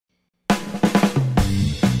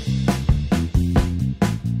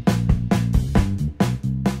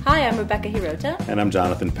Rebecca Hirota. And I'm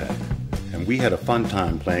Jonathan Peck. And we had a fun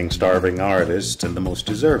time playing Starving Artists and the Most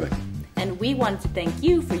Deserving. And we wanted to thank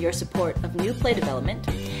you for your support of new play development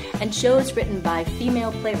and shows written by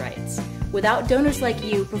female playwrights. Without donors like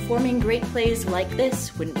you, performing great plays like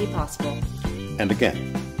this wouldn't be possible. And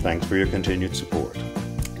again, thanks for your continued support.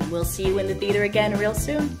 And we'll see you in the theater again real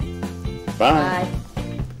soon. Bye.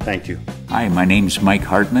 Thank you. Hi, my name's Mike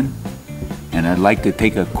Hartman, and I'd like to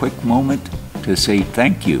take a quick moment to say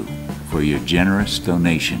thank you for your generous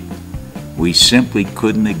donation. We simply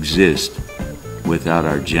couldn't exist without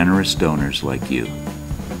our generous donors like you.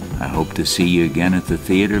 I hope to see you again at the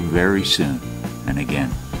theater very soon. And again,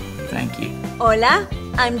 thank you. Hola,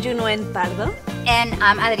 I'm Junuen Pardo. And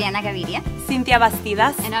I'm Adriana Gaviria. Cynthia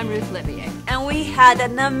Bastidas. And I'm Ruth Livier. And we had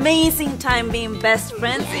an amazing time being best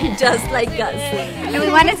friends, just like us. And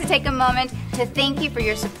we wanted to take a moment to thank you for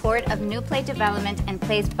your support of new play development and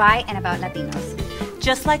plays by and about Latinos.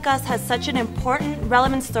 Just Like Us has such an important,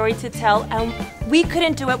 relevant story to tell, and we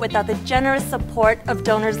couldn't do it without the generous support of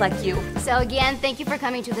donors like you. So again, thank you for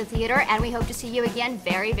coming to the theater, and we hope to see you again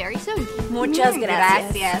very, very soon. Muchas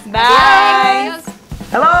gracias. Gracias. Bye.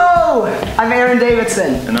 Hello, I'm Aaron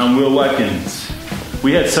Davidson. And I'm Will Watkins.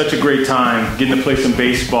 We had such a great time getting to play some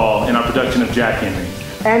baseball in our production of Jack Henry.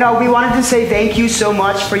 And we wanted to say thank you so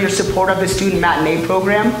much for your support of the student matinee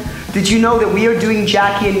program. Did you know that we are doing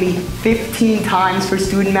Jackie and Me 15 times for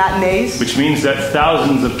student matinees? Which means that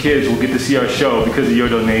thousands of kids will get to see our show because of your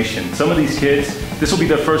donation. Some of these kids, this will be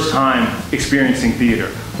their first time experiencing theater.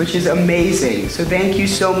 Which is amazing. So thank you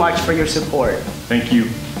so much for your support. Thank you,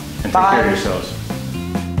 and take care of yourselves.